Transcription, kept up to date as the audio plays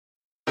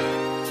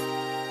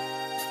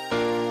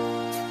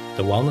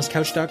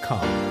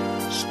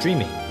thewellnesscouch.com,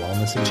 streaming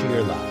wellness into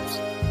your lives.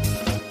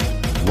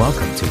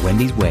 Welcome to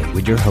Wendy's Way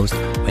with your host,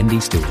 Wendy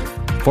Stewart,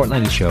 a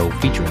fortnightly show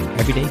featuring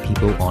everyday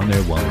people on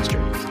their wellness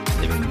journeys,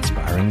 living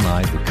inspiring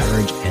lives with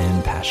courage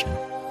and passion.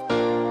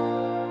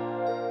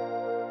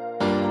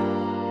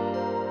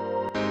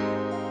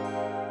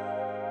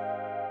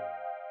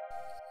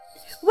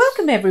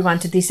 Welcome everyone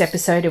to this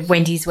episode of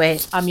Wendy's Way.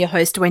 I'm your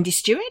host, Wendy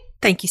Stewart.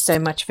 Thank you so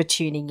much for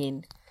tuning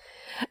in.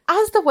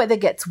 As the weather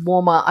gets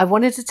warmer, I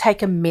wanted to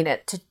take a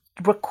minute to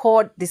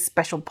record this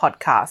special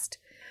podcast.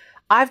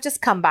 I've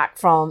just come back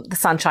from the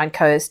Sunshine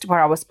Coast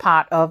where I was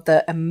part of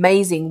the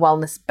amazing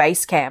Wellness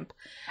Base Camp,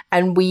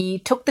 and we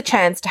took the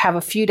chance to have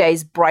a few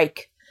days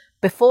break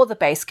before the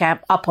base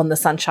camp up on the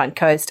Sunshine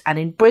Coast and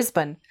in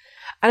Brisbane.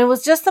 And it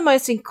was just the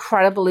most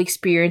incredible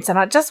experience, and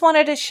I just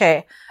wanted to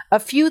share a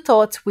few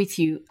thoughts with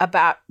you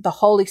about the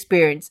whole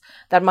experience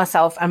that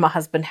myself and my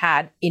husband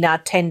had in our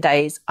 10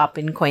 days up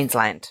in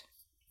Queensland.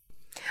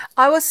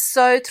 I was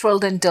so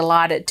thrilled and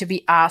delighted to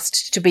be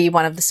asked to be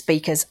one of the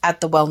speakers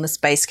at the Wellness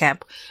Base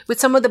Camp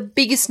with some of the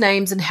biggest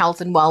names in health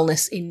and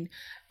wellness in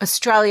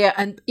Australia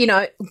and,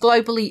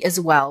 globally as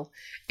well.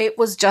 It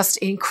was just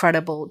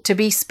incredible to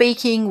be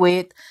speaking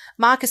with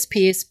Marcus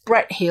Pearce,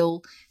 Brett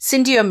Hill,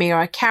 Cindy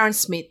O'Meara, Karen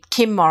Smith,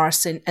 Kim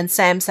Morrison and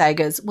Sam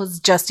Sagers was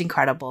just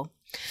incredible.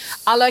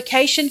 Our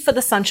location for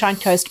the Sunshine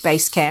Coast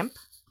Base Camp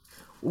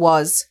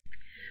was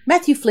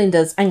Matthew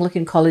Flinders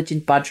Anglican College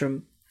in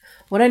Buderim.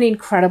 What an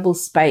incredible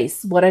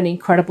space. What an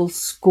incredible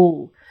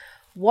school.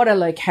 What a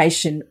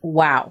location.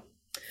 Wow.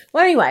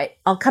 Well, anyway,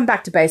 I'll come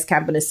back to base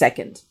camp in a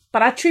second.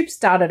 But our trip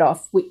started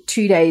off with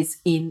 2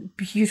 days in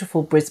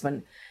beautiful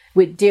Brisbane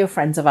with dear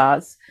friends of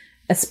ours,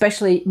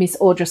 especially Miss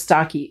Audra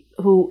Starkey,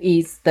 who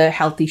is the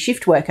healthy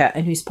shift worker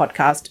and whose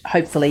podcast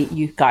hopefully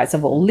you guys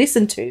have all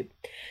listened to.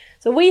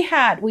 So we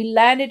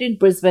landed in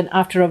Brisbane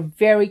after a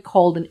very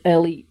cold and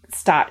early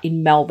start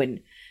in Melbourne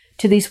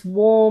to this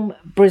warm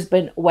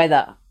Brisbane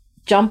weather.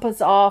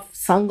 Jumpers off,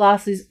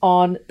 sunglasses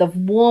on, the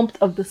warmth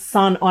of the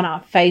sun on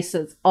our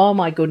faces. Oh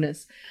my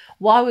goodness.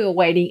 While we were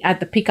waiting at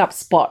the pickup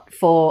spot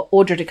for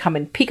Audra to come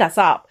and pick us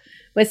up,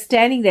 we're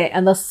standing there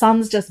and the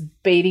sun's just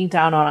beating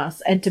down on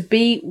us. And to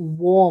be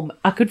warm,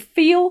 I could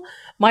feel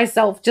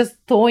myself just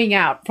thawing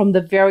out from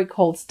the very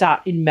cold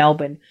start in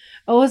Melbourne.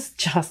 It was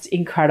just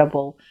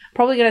incredible.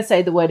 Probably going to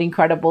say the word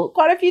incredible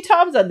quite a few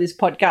times on this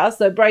podcast,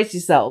 so brace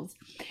yourselves.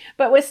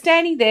 But we're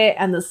standing there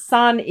and the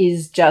sun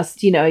is just,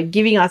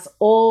 giving us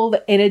all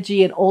the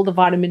energy and all the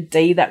vitamin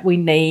D that we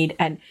need.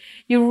 And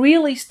you're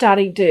really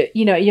starting to,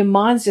 your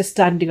mind's just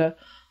starting to go,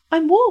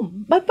 I'm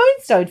warm. My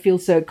bones don't feel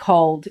so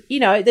cold.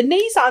 The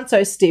knees aren't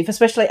so stiff,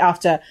 especially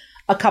after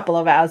a couple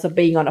of hours of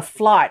being on a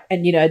flight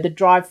and, the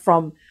drive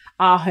from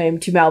our home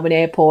to Melbourne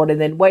Airport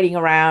and then waiting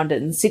around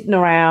and sitting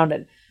around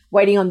and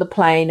waiting on the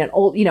plane and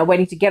all,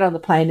 waiting to get on the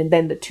plane and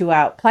then the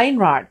 2-hour plane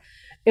ride.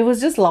 It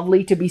was just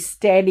lovely to be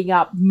standing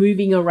up,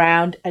 moving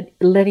around and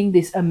letting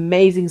this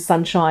amazing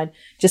sunshine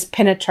just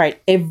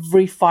penetrate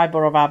every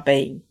fiber of our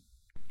being.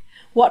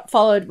 What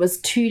followed was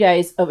 2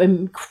 days of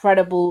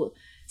incredible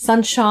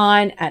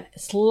sunshine and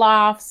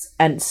laughs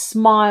and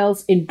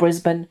smiles in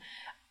Brisbane,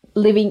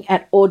 living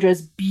at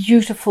Audra's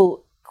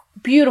beautiful,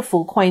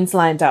 beautiful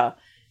Queenslander,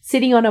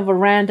 sitting on a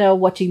veranda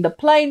watching the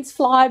planes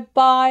fly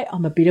by.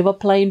 I'm a bit of a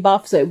plane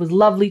buff, so it was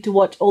lovely to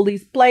watch all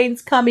these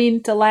planes come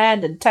in to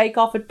land and take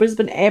off at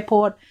Brisbane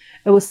Airport.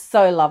 It was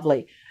so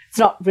lovely. It's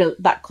not really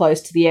that close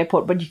to the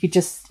airport, but you could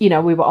just, we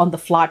were on the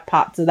flight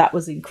part, so that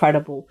was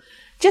incredible.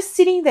 Just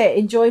sitting there,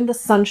 enjoying the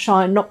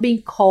sunshine, not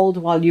being cold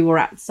while you were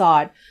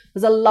outside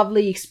was a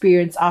lovely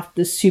experience after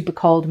the super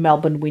cold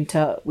Melbourne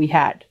winter we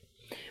had.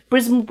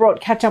 Brisbane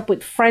brought catch up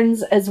with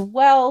friends as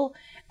well,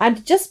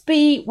 and just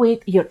be with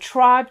your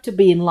tribe, to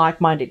be in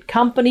like-minded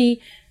company,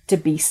 to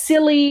be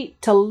silly,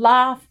 to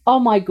laugh. Oh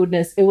my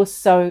goodness, it was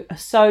so,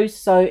 so,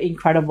 so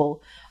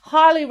incredible.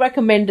 Highly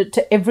recommended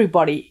to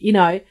everybody,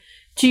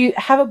 to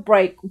have a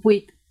break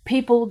with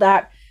people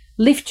that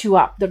lift you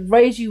up, that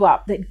raise you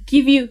up, that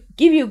give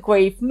you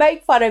grief,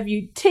 make fun of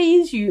you,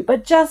 tease you,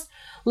 but just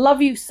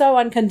love you so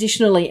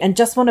unconditionally and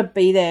just want to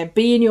be there,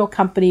 be in your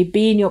company,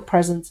 be in your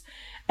presence.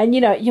 And,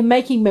 you're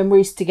making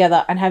memories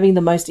together and having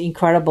the most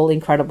incredible,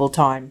 incredible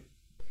time.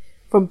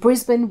 From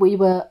Brisbane, we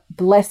were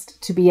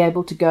blessed to be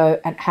able to go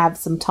and have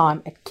some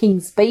time at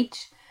Kings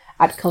Beach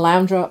at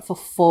Caloundra for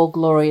 4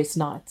 glorious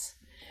nights.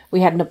 We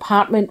had an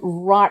apartment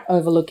right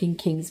overlooking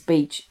Kings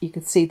Beach. You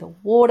could see the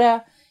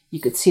water. You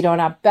could sit on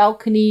our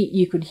balcony.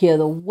 You could hear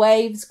the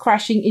waves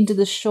crashing into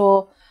the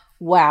shore.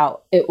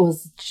 Wow, it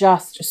was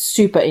just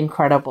super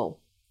incredible.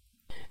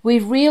 We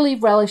really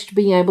relished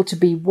being able to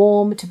be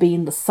warm, to be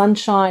in the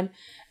sunshine.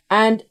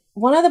 And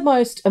one of the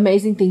most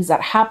amazing things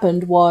that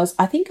happened was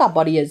I think our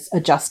body has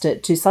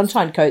adjusted to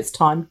Sunshine Coast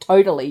time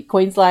totally,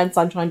 Queensland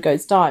Sunshine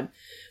Coast time.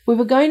 We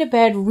were going to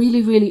bed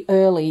really, really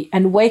early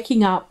and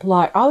waking up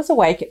I was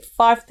awake at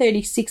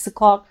 5:30, 6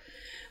 o'clock.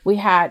 We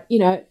had,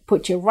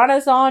 put your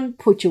runners on,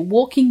 put your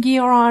walking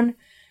gear on,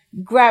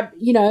 grab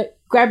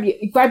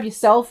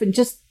yourself and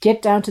just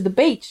get down to the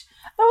beach.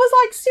 It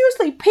was like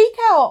seriously peak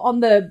hour on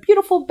the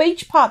beautiful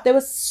beach part. There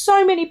were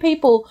so many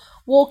people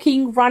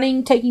walking,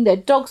 running, taking their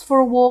dogs for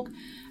a walk.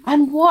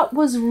 And what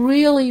was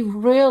really,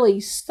 really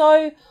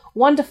so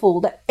wonderful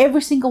that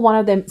every single one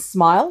of them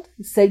smiled,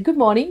 said good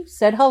morning,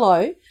 said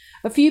hello.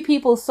 A few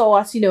people saw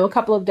us, a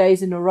couple of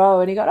days in a row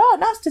and he got, oh,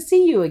 nice to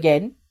see you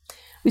again.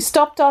 We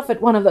stopped off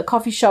at one of the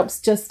coffee shops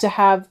just to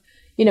have,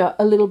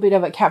 a little bit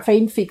of a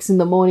caffeine fix in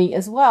the morning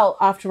as well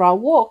after our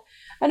walk.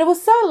 And it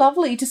was so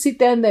lovely to sit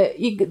there and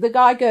the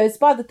guy goes,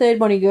 by the third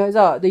morning, he goes,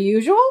 oh, the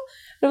usual?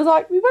 And it was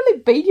like, we've only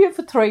been here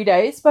for 3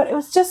 days, but it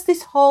was just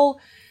this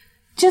whole,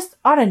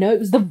 I don't know, it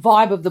was the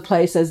vibe of the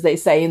place, as they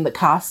say in the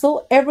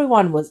castle.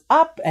 Everyone was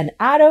up and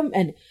at 'em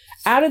and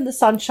out in the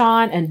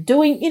sunshine and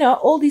doing,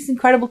 all these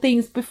incredible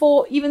things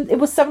before even it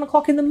was 7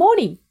 o'clock in the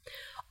morning.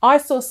 I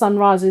saw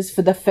sunrises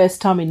for the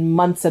first time in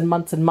months and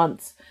months and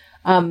months.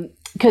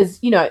 Because,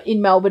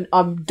 in Melbourne,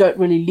 I don't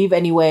really live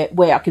anywhere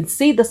where I can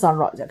see the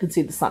sunrise. I can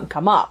see the sun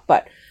come up,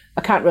 but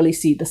I can't really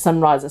see the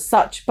sunrise as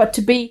such. But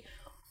to be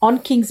on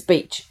Kings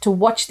Beach, to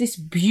watch this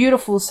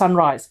beautiful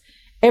sunrise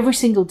every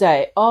single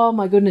day, oh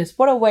my goodness,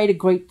 what a way to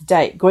greet the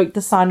day, greet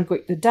the sun,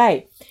 greet the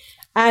day.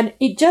 And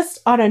it just,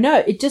 I don't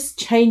know, it just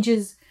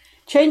changes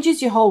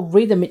your whole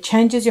rhythm. It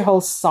changes your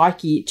whole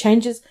psyche. It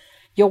changes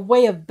your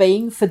way of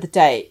being for the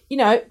day.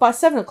 By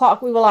 7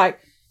 o'clock, we were like,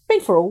 been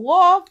for a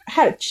walk,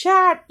 had a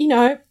chat,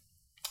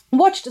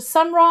 watched a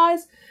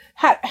sunrise,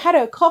 had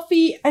a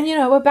coffee, and,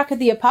 we're back at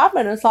the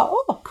apartment. And it's like,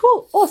 oh,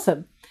 cool,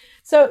 awesome.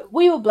 So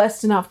we were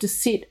blessed enough to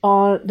sit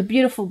on the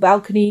beautiful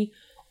balcony,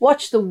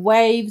 watch the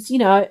waves,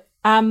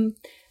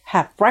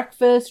 have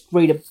breakfast,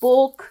 read a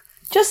book,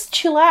 just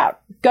chill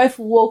out, go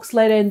for walks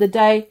later in the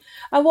day.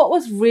 And what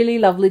was really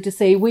lovely to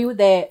see, we were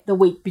there the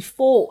week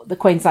before the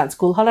Queensland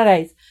school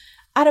holidays.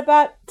 At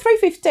about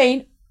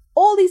 3:15,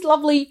 all these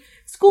lovely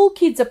school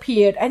kids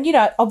appeared. And,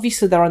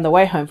 obviously they're on the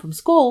way home from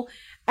school.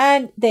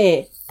 And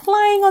they're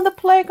playing on the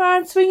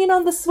playground, swinging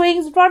on the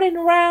swings, running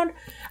around.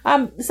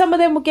 Some of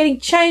them were getting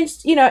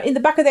changed, in the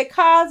back of their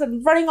cars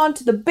and running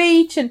onto the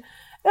beach. And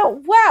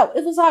wow,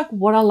 it was like,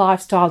 what a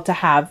lifestyle to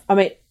have. I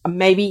mean,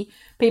 maybe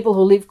people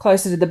who live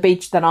closer to the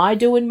beach than I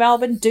do in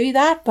Melbourne do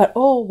that. But,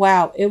 oh,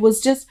 wow, it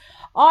was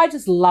I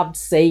just loved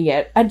seeing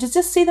it. And to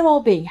just see them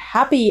all being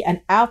happy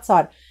and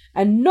outside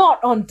and not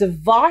on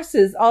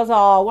devices. I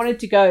wanted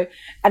to go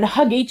and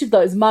hug each of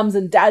those mums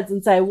and dads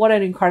and say, what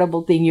an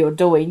incredible thing you're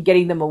doing,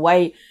 getting them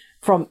away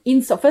from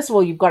inside. First of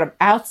all, you've got them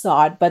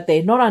outside, but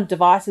they're not on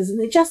devices and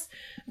they're just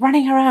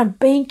running around,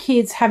 being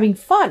kids, having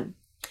fun.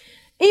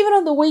 Even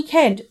on the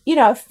weekend,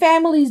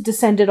 families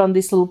descended on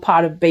this little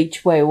part of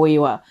beach where we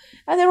were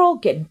and they're all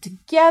getting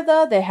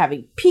together. They're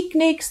having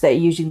picnics. They're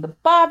using the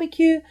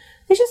barbecue.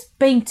 They're just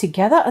being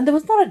together and there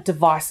was not a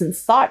device in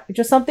sight, which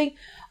was something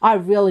I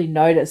really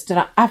noticed and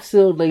I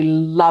absolutely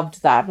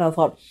loved that. And I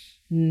thought,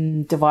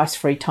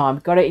 device-free time.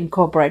 Got to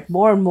incorporate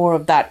more and more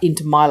of that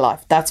into my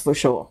life, that's for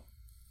sure.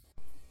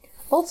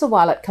 Also,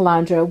 while at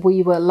Caloundra,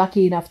 we were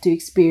lucky enough to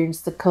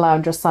experience the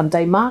Caloundra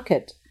Sunday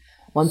Market.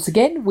 Once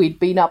again, we'd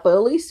been up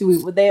early, so we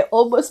were there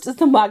almost as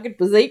the market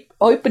was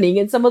opening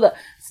and some of the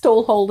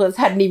stall holders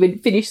hadn't even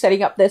finished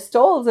setting up their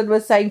stalls and were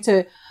saying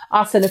to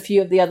us and a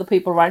few of the other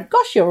people around,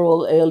 gosh, you're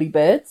all early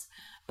birds.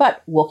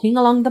 But walking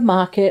along the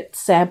market,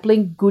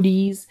 sampling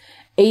goodies,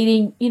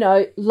 eating,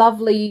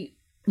 lovely,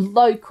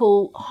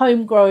 local,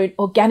 homegrown,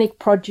 organic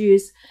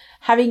produce,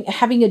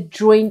 having a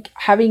drink,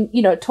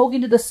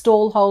 talking to the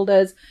stall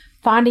holders,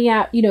 finding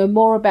out,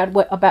 more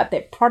about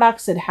their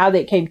products and how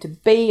they came to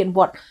be and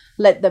what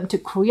led them to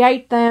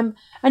create them,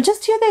 and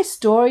just hear their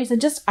stories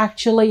and just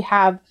actually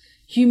have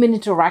human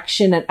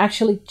interaction and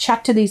actually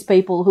chat to these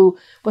people who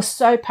were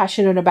so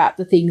passionate about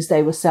the things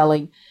they were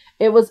selling.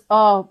 It was,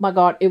 oh my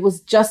God, it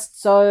was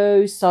just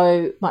so,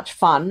 so much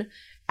fun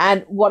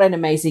and what an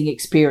amazing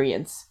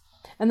experience.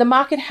 And the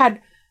market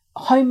had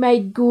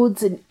homemade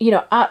goods and,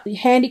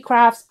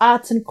 handicrafts,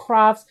 arts and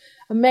crafts,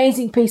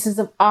 amazing pieces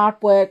of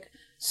artwork.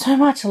 So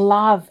much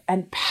love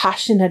and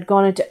passion had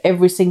gone into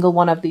every single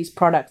one of these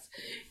products.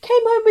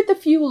 Came home with a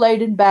few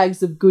laden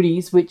bags of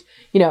goodies, which,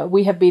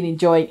 we have been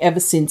enjoying ever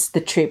since the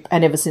trip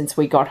and ever since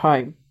we got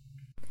home.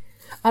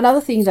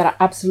 Another thing that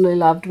I absolutely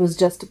loved was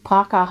just to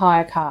park our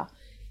hire car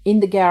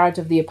in the garage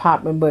of the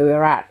apartment where we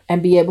were at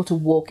and be able to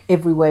walk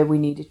everywhere we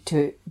needed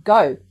to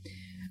go.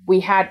 We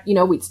had,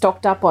 we'd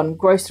stocked up on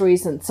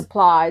groceries and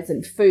supplies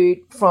and food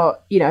for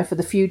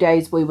the few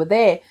days we were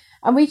there.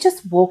 And we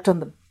just walked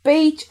on the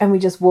beach and we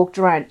just walked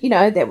around.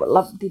 There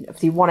were,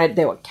 if you wanted,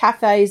 there were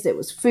cafes, there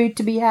was food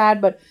to be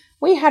had, but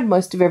we had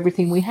most of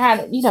everything we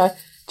had.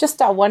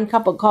 Just our 1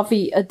 cup of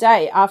coffee a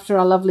day after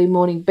our lovely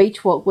morning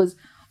beach walk was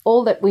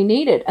all that we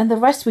needed. And the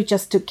rest we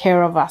just took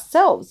care of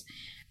ourselves.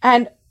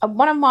 And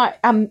one of my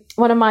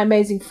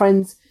amazing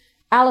friends,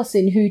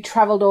 Alison, who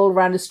travelled all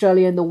around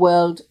Australia and the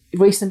world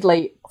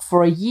recently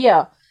for a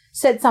year,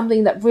 said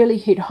something that really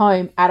hit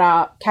home at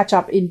our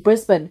catch-up in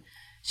Brisbane.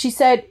 She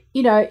said,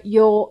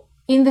 you're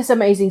in this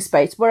amazing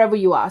space, wherever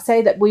you are.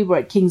 Say that we were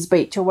at Kings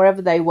Beach or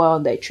wherever they were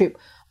on their trip.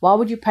 Why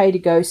would you pay to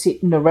go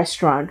sit in a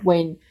restaurant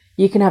when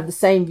you can have the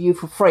same view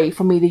for free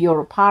from either your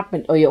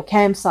apartment or your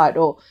campsite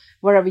or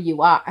wherever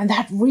you are. And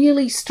that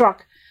really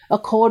struck a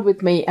chord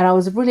with me, and I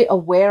was really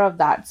aware of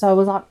that. So I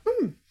was like,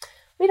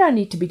 we don't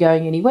need to be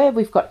going anywhere.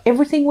 We've got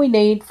everything we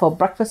need for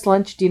breakfast,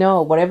 lunch, dinner,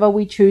 or whatever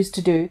we choose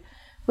to do.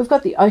 We've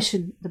got the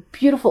ocean, the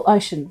beautiful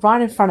ocean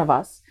right in front of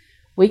us.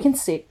 We can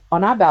sit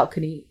on our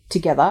balcony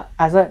together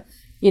as a,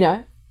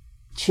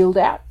 chilled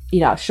out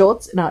in our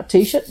shorts and our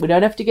t-shirt. We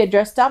don't have to get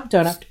dressed up,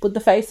 don't have to put the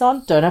face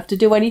on, don't have to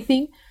do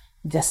anything.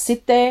 Just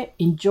sit there,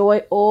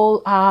 enjoy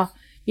all our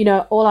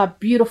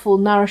beautiful,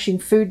 nourishing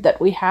food that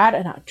we had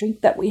and our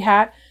drink that we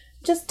had.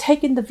 Just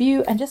take in the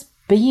view and just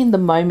be in the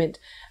moment.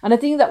 And I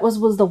think that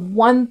was the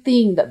one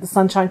thing that the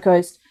Sunshine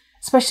Coast,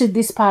 especially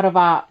this part of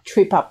our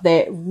trip up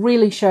there,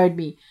 really showed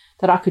me,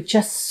 that I could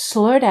just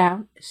slow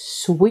down,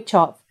 switch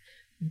off,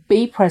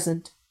 be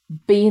present,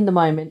 be in the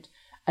moment,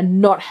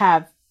 and not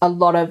have a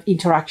lot of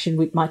interaction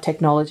with my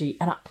technology.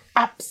 And I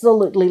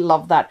absolutely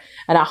love that.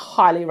 And I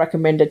highly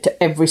recommend it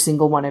to every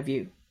single one of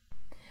you.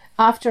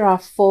 After our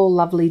 4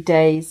 lovely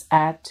days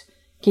at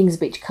Kings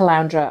Beach,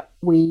 Caloundra,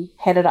 we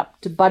headed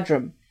up to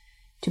Buderim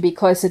to be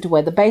closer to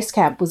where the base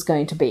camp was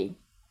going to be.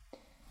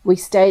 We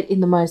stayed in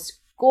the most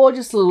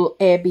gorgeous little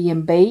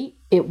Airbnb.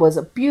 It was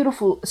a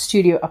beautiful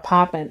studio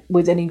apartment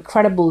with an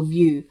incredible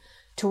view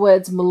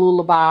towards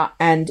Mooloolaba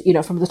and,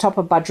 from the top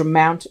of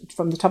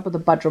the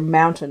Buderim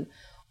Mountain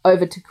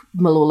over to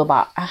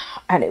Mooloolaba.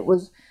 And it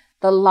was,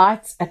 the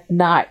lights at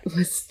night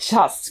was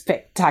just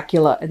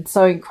spectacular and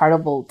so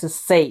incredible to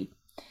see.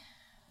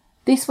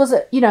 This was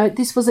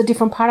a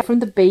different part from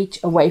the beach,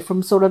 away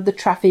from sort of the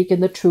traffic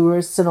and the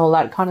tourists and all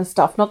that kind of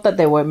stuff. Not that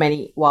there were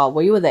many while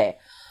we were there,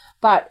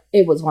 but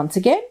it was, once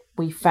again,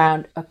 we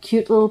found a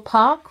cute little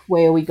park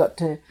where we got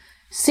to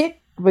sit,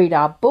 read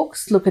our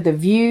books, look at the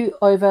view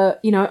over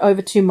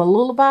to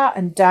Mooloolaba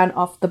and down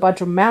off the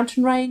Buderim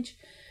mountain range.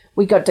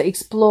 We got to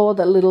explore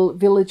the little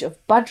village of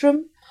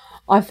Buderim.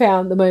 I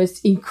found the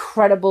most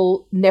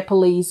incredible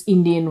Nepalese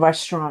Indian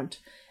restaurant,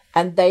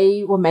 and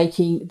they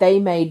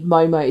made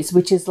momos,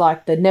 which is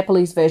like the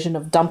Nepalese version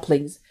of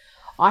dumplings.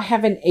 I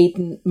haven't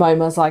eaten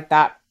momos like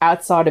that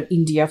outside of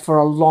India for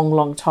a long,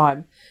 long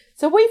time.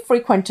 So we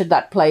frequented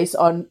that place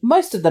on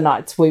most of the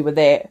nights we were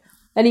there.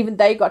 And even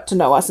they got to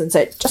know us and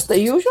said, just the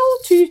usual,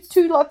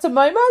 two lots of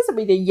momos? And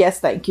we did, yes,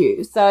 thank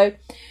you. So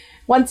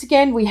once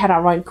again, we had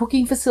our own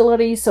cooking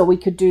facility, so we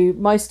could do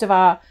most of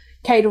our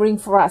catering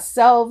for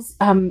ourselves,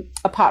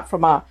 apart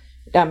from our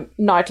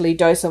nightly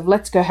dose of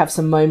let's go have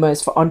some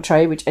momos for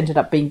entree, which ended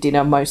up being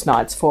dinner most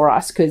nights for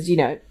us because,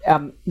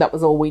 that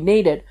was all we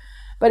needed.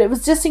 But it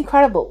was just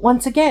incredible.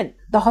 Once again,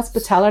 the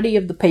hospitality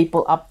of the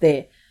people up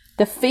there,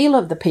 the feel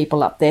of the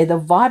people up there, the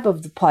vibe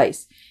of the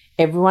place.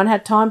 Everyone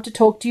had time to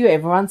talk to you.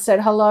 Everyone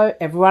said hello.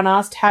 Everyone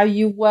asked how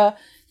you were.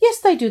 Yes,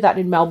 they do that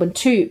in Melbourne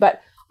too,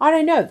 but I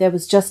don't know. There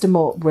was just a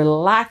more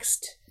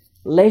relaxed,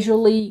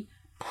 leisurely,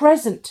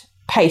 present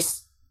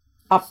pace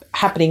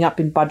happening up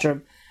in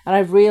Buderim. And I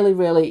really,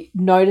 really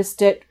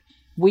noticed it.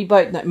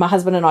 My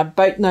husband and I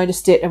both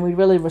noticed it, and we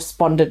really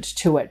responded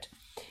to it.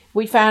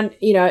 We found,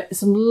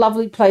 some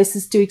lovely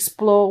places to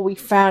explore. We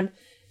found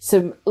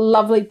some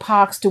lovely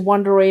parks to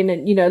wander in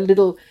and,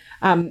 little,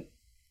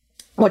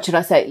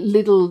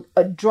 little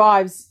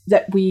drives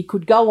that we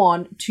could go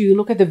on to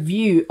look at the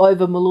view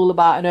over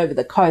Mooloolaba and over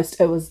the coast.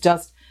 It was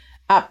just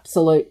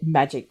absolute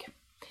magic.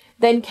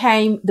 Then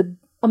came the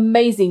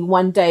amazing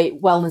one-day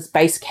wellness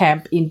base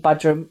camp in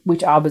Buderim,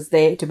 which I was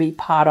there to be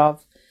part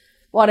of.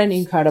 What an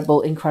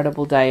incredible,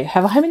 incredible day.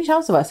 How many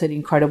times have I said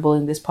incredible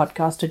in this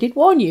podcast? I did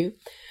warn you,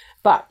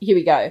 but here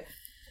we go.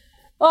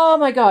 Oh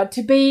my God,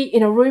 to be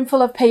in a room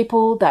full of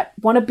people that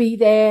want to be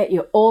there,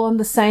 you're all on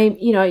the same,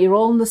 you're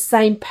all on the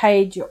same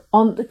page, you're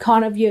on the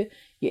kind of, you're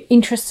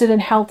interested in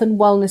health and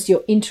wellness,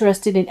 you're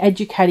interested in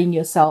educating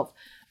yourself.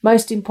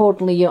 Most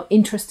importantly, you're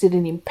interested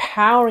in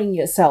empowering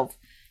yourself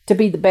to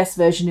be the best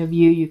version of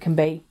you can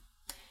be.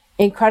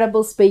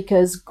 Incredible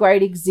speakers,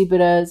 great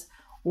exhibitors,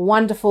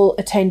 wonderful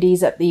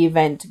attendees at the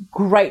event,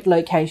 great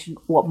location.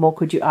 What more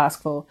could you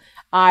ask for?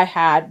 I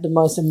had the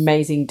most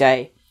amazing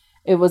day.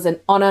 It was an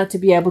honor to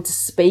be able to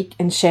speak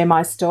and share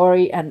my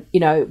story and,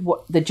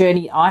 what the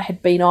journey I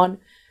had been on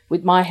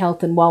with my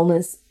health and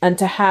wellness, and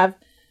to have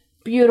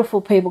beautiful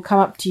people come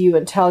up to you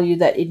and tell you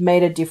that it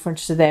made a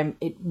difference to them.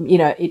 It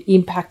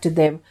impacted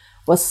them,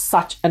 was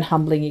such an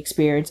humbling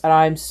experience. And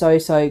I'm so,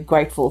 so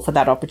grateful for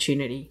that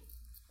opportunity.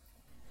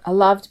 I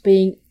loved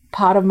being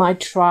part of my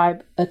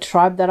tribe, a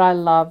tribe that I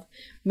love,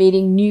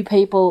 meeting new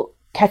people,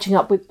 catching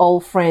up with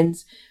old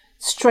friends,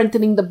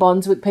 strengthening the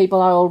bonds with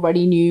people I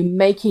already knew,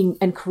 making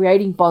and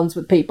creating bonds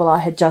with people I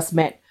had just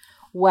met.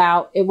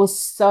 Wow, it was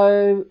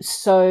so,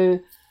 so,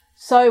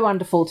 so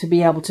wonderful to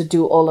be able to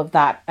do all of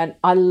that. And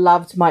I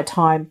loved my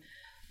time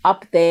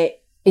up there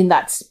in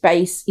that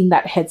space, in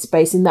that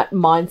headspace, in that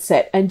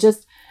mindset, and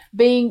just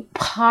being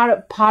part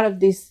of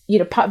this,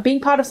 being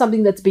part of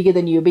something that's bigger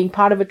than you, being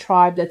part of a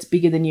tribe that's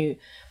bigger than you,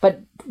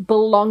 but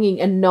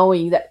belonging and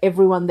knowing that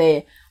everyone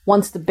there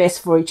wants the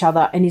best for each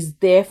other and is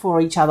there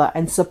for each other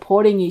and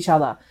supporting each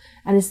other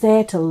and is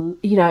there to,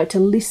 to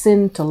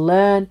listen, to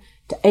learn,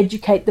 to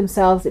educate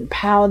themselves,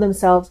 empower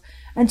themselves,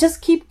 and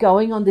just keep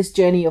going on this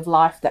journey of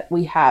life that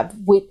we have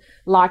with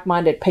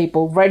like-minded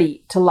people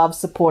ready to love,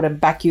 support,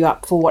 and back you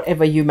up for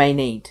whatever you may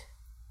need.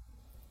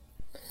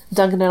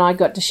 Duncan and I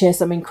got to share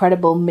some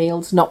incredible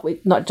meals,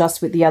 not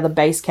just with the other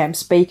Basecamp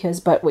speakers,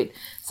 but with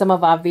some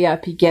of our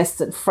VIP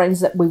guests and friends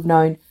that we've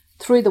known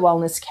through the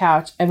Wellness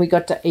Couch, and we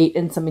got to eat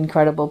in some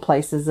incredible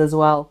places as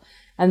well.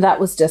 And that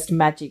was just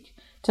magic.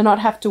 To not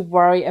have to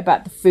worry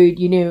about the food.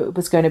 You knew it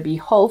was going to be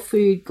whole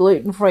food,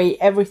 gluten-free,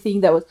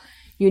 everything that was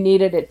you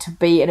needed it to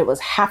be, and it was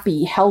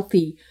happy,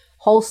 healthy,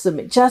 wholesome.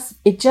 It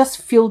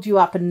just filled you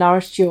up and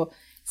nourished your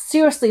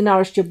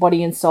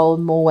body and soul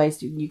in more ways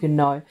than you can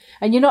know.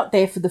 And you're not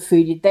there for the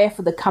food, you're there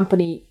for the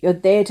company. You're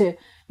there to,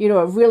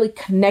 really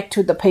connect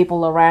with the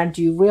people around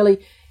you,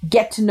 really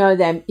get to know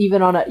them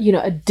even on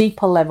a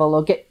deeper level,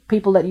 or get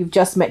people that you've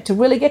just met to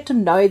really get to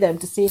know them,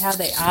 to see how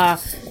they are,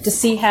 to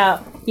see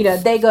how,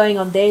 they're going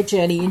on their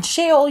journey, and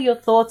share all your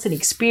thoughts and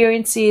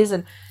experiences.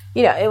 And,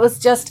 it was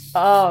just,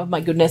 oh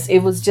my goodness,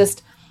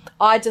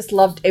 I just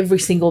loved every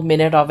single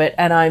minute of it.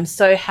 And I'm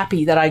so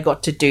happy that I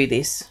got to do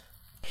this.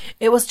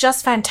 It was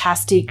just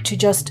fantastic to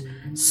just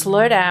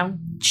slow down,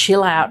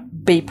 chill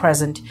out, be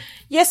present.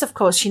 Yes, of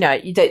course,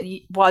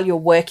 while you're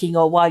working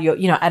or while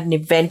you're, at an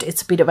event,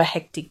 it's a bit of a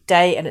hectic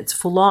day and it's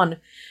full on.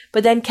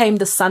 But then came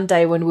the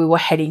Sunday when we were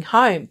heading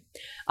home.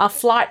 Our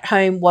flight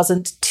home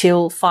wasn't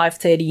till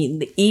 5:30 in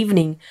the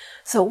evening.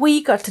 So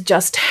we got to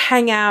just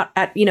hang out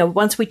at,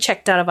 once we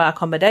checked out of our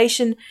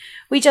accommodation,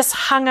 we just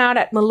hung out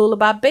at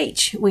Mooloolaba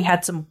Beach. We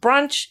had some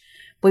brunch.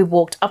 We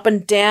walked up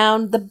and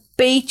down the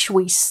beach.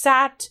 We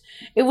sat.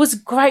 It was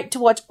great to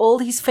watch all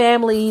these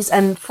families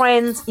and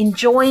friends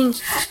enjoying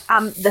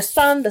the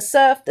sun, the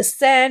surf, the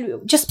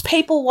sand, just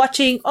people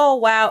watching. Oh,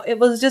 wow. It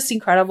was just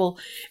incredible.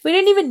 We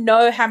didn't even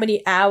know how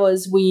many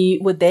hours we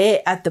were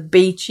there at the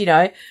beach,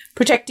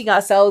 protecting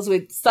ourselves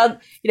with sun,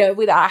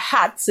 with our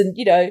hats and,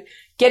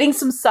 getting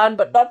some sun,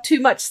 but not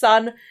too much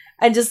sun.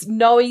 And just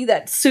knowing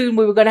that soon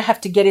we were going to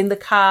have to get in the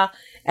car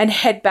and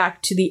head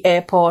back to the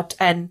airport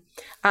and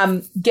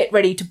get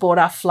ready to board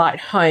our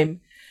flight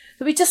home.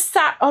 So we just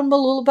sat on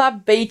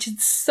Mooloolaba Beach and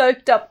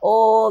soaked up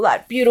all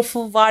that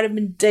beautiful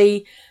vitamin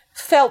D,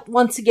 felt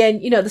once again,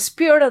 the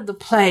spirit of the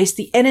place,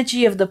 the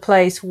energy of the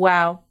place.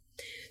 Wow.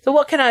 So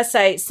what can I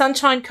say?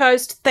 Sunshine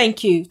Coast,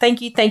 thank you. Thank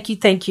you, thank you,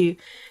 thank you.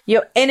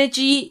 Your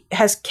energy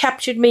has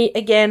captured me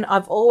again.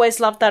 I've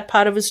always loved that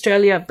part of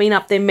Australia. I've been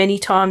up there many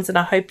times, and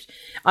I hope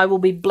I will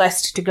be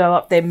blessed to go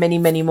up there many,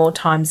 many more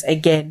times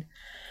again.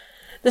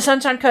 The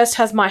Sunshine Coast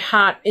has my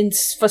heart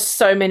for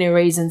so many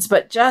reasons,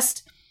 but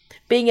just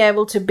being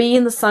able to be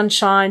in the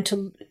sunshine,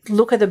 to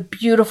look at the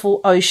beautiful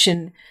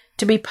ocean,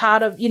 to be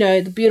part of,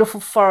 the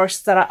beautiful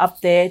forests that are up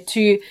there,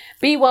 to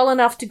be well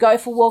enough to go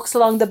for walks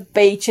along the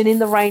beach and in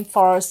the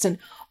rainforest, and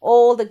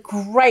all the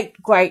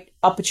great, great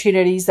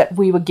opportunities that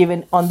we were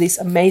given on this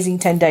amazing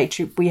 10-day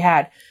trip we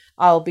had,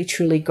 I'll be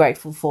truly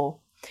grateful for.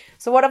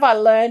 So what have I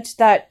learned?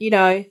 That,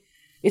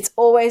 it's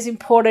always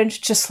important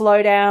to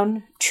slow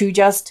down, to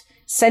just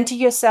center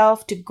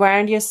yourself, to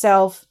ground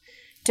yourself,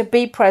 to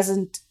be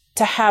present,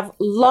 to have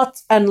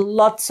lots and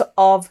lots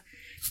of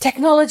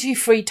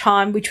technology-free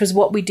time, which was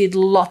what we did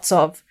lots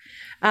of,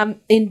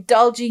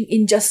 indulging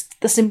in just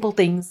the simple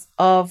things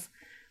of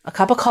a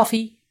cup of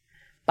coffee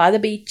by the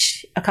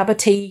beach, a cup of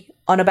tea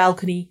on a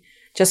balcony,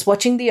 just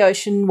watching the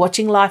ocean,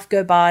 watching life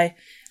go by,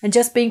 and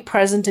just being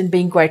present and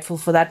being grateful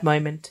for that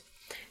moment.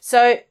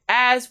 So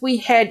as we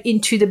head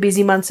into the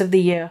busy months of the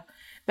year,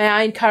 may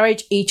I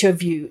encourage each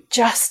of you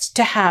just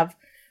to have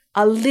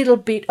a little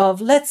bit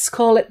of, let's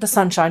call it the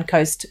Sunshine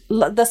Coast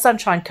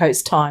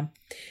time,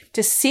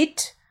 to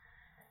sit,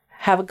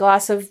 have a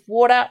glass of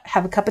water,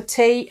 have a cup of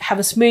tea, have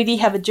a smoothie,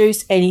 have a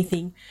juice,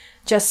 anything.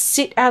 Just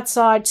sit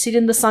outside, sit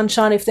in the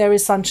sunshine if there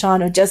is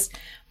sunshine, or just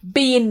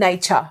be in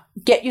nature.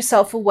 Get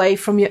yourself away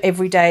from your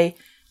everyday.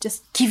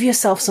 Just give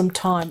yourself some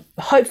time.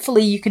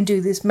 Hopefully you can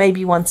do this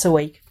maybe once a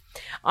week.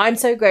 I'm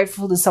so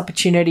grateful for this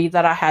opportunity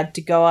that I had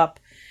to go up,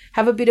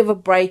 have a bit of a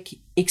break,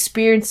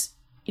 experience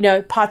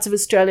parts of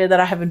Australia that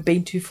I haven't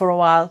been to for a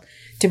while,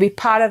 to be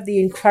part of the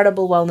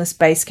incredible Wellness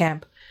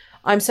Basecamp.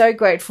 I'm so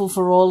grateful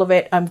for all of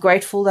it. I'm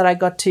grateful that I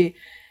got to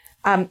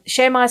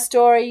share my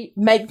story,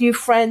 make new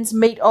friends,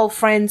 meet old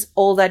friends,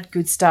 all that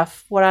good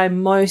stuff. What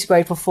I'm most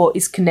grateful for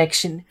is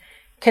connection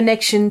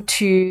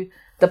to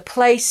the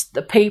place,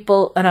 the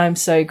people, and I'm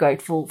so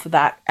grateful for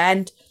that.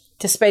 And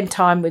to spend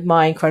time with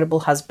my incredible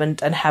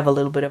husband and have a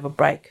little bit of a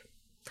break.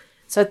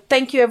 So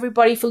thank you,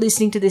 everybody, for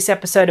listening to this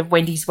episode of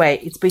Wendy's Way.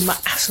 It's been my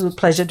absolute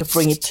pleasure to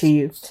bring it to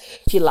you.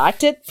 If you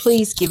liked it,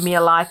 please give me a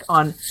like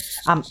on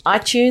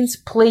iTunes.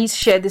 Please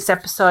share this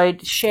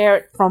episode. Share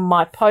it from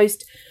my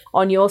post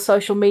on your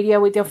social media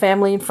with your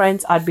family and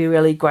friends. I'd be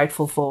really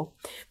grateful for.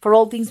 For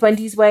all things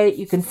Wendy's Way,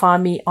 you can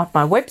find me on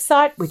my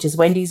website, which is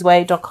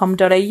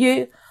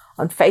wendysway.com.au,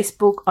 on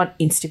Facebook, on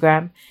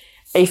Instagram.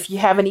 If you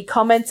have any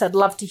comments, I'd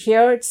love to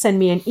hear it. Send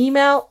me an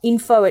email,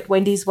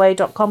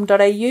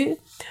 info@wendysway.com.au,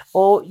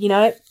 or,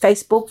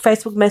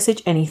 Facebook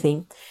message,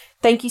 anything.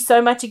 Thank you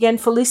so much again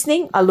for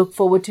listening. I look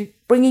forward to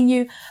bringing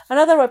you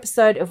another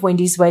episode of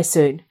Wendy's Way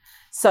soon.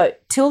 So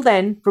till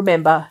then,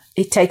 remember,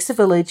 it takes a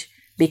village.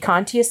 Be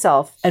kind to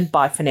yourself, and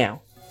bye for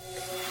now.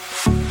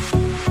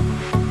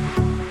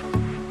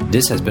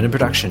 This has been a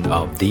production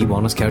of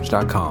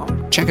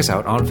TheWellnessCouch.com. Check us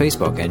out on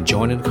Facebook and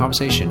join in the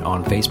conversation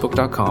on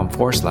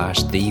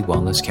Facebook.com/The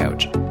Wellness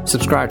Couch.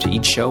 Subscribe to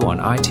each show on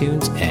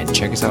iTunes and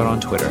check us out on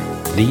Twitter.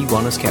 The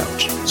Wellness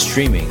Couch,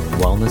 streaming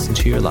wellness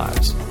into your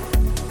lives.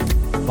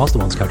 Whilst the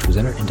Wellness Couch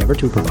presenter endeavor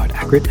to provide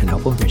accurate and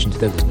helpful information to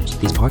their listeners,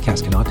 these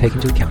podcasts cannot take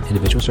into account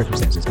individual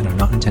circumstances and are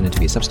not intended to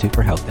be a substitute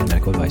for health and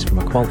medical advice from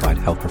a qualified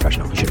health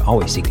professional. You should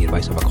always seek the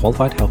advice of a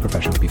qualified health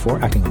professional before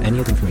acting on any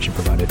of the information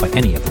provided by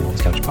any of the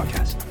Wellness Couch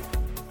podcasts.